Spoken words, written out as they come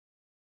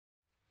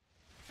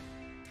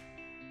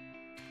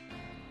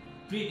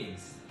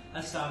Greetings,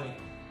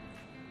 Assalamualaikum.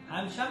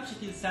 I am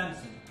Shakeel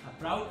Samson, a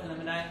proud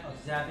alumni of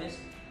Zabist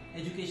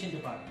Education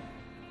Department.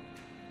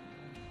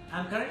 I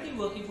am currently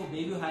working for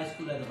Bayview High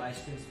School as a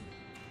Vice Principal,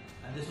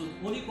 and this was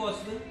only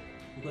possible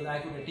because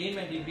I could attain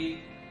my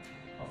degree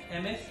of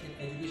MS in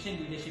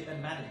Education, Leadership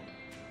and Management.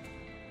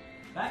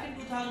 Back in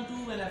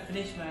 2002, when I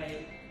finished my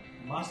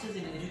Masters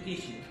in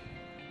Education,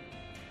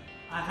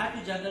 I had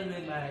to juggle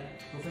with my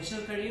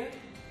professional career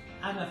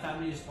and my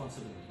family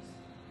responsibilities.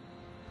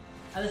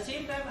 At the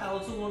same time, I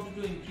also wanted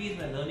to increase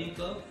my learning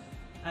curve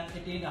and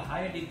attain a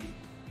higher degree.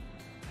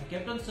 I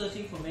kept on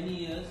searching for many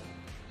years,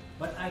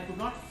 but I could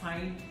not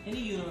find any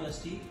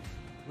university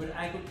where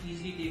I could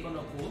easily take on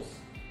a course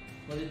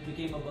because it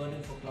became a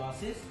burden for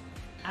classes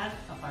and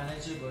a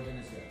financial burden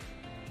as well.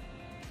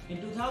 In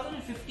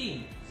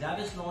 2015,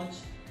 Zabist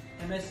launched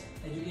MS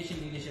Education,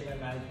 Leadership and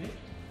Management,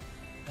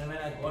 and when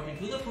I got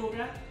into the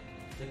program,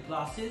 the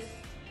classes,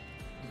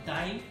 the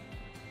time,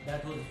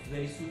 that was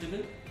very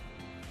suitable.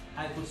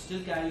 I could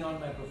still carry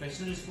on my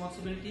professional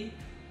responsibility,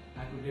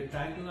 I could give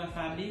time to my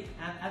family,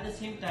 and at the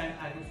same time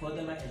I could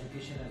further my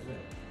education as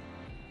well.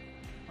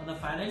 On the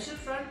financial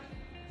front,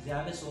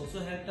 Zabist also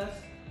helped us.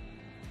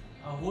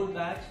 Our whole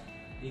batch,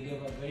 they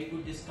gave a very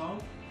good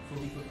discount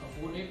so we could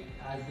afford it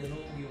as they know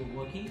we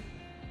were working.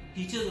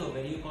 Teachers were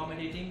very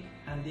accommodating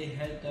and they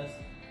helped us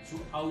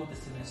throughout the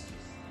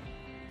semesters.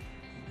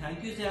 So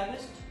thank you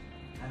Zabist,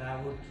 and I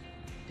would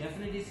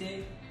definitely say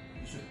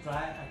you should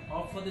try and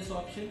opt for this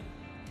option.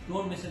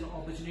 Don't miss an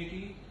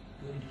opportunity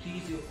to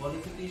increase your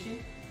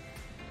qualification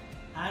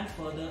and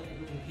further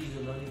it will increase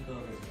your learning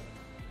curve as well.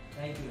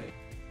 Thank you very much.